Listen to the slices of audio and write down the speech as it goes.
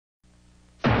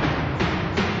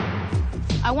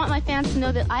I want my fans to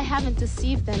know that I haven't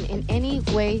deceived them in any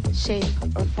way, shape,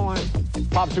 or form.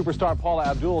 Pop superstar Paula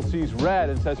Abdul sees red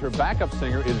and says her backup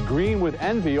singer is green with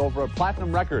envy over a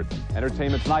platinum record.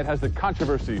 Entertainment Tonight has the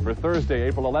controversy for Thursday,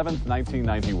 April 11th,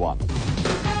 1991.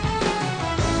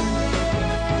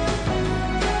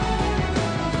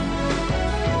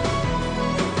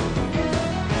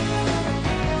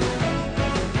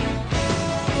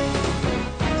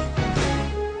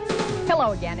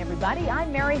 Hello again, everybody.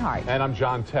 I'm Mary Hart. And I'm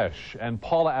John Tesh. And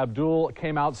Paula Abdul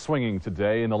came out swinging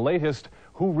today in the latest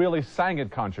Who Really Sang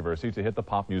It controversy to hit the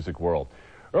pop music world.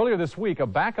 Earlier this week, a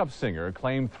backup singer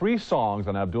claimed 3 songs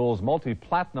on Abdul's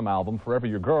multi-platinum album, Forever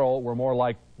Your Girl, were more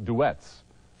like duets.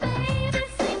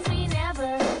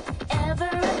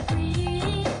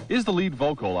 Is the lead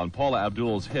vocal on Paula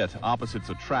Abdul's hit, Opposites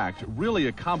Attract, really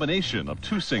a combination of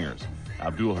 2 singers?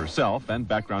 Abdul herself and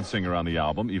background singer on the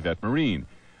album, Yvette Marine.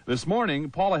 This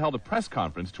morning, Paula held a press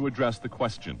conference to address the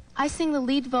question. I sing the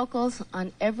lead vocals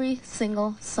on every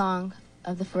single song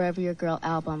of the Forever Your Girl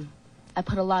album. I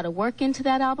put a lot of work into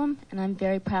that album, and I'm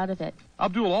very proud of it.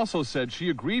 Abdul also said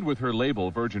she agreed with her label,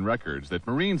 Virgin Records, that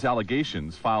Marine's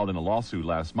allegations filed in a lawsuit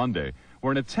last Monday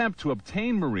were an attempt to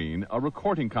obtain Marine a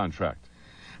recording contract.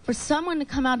 For someone to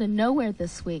come out of nowhere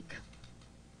this week,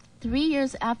 3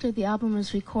 years after the album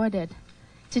was recorded,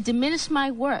 to diminish my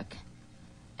work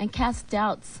and cast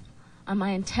doubts on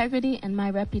my integrity and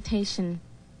my reputation,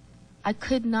 I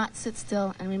could not sit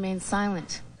still and remain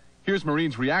silent. Here's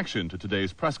Marine's reaction to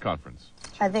today's press conference.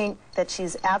 I think that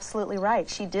she's absolutely right.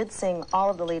 She did sing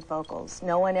all of the lead vocals.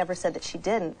 No one ever said that she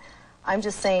didn't. I'm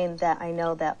just saying that I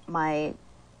know that my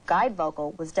guide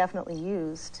vocal was definitely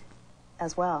used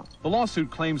as well. The lawsuit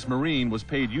claims Marine was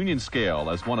paid union scale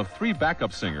as one of 3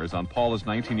 backup singers on Paula's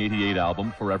 1988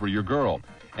 album, Forever Your Girl,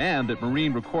 and that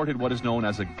Marine recorded what is known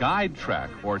as a guide track,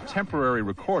 or temporary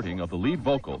recording of the lead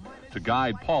vocal, to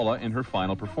guide Paula in her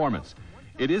final performance.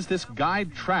 It is this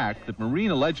guide track that Marine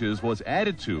alleges was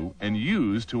added to and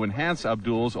used to enhance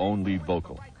Abdul's own lead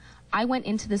vocal. I went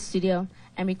into the studio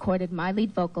and recorded my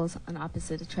lead vocals on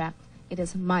Opposite Attract. It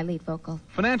is my lead vocal.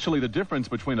 Financially, the difference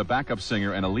between a backup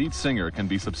singer and a lead singer can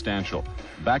be substantial.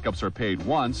 Backups are paid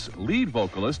once. Lead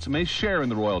vocalists may share in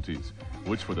the royalties,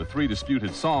 which for the 3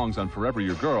 disputed songs on Forever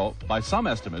Your Girl, by some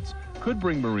estimates, could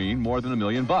bring Marine more than $1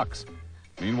 million.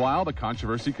 Meanwhile, the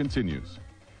controversy continues.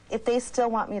 If they still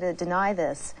want me to deny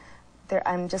this,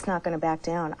 I'm just not going to back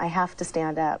down. I have to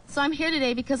stand up. So I'm here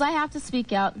today because I have to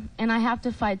speak out and I have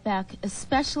to fight back,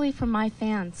 especially for my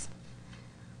fans.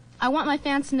 I want my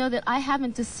fans to know that I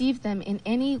haven't deceived them in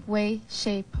any way,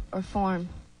 shape, or form.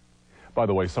 By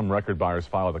the way, some record buyers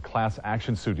filed a class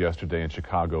action suit yesterday in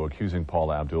Chicago accusing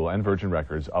Paula Abdul and Virgin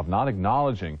Records of not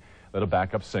acknowledging that a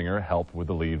backup singer helped with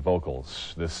the lead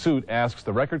vocals. The suit asks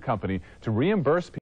the record company to reimburse people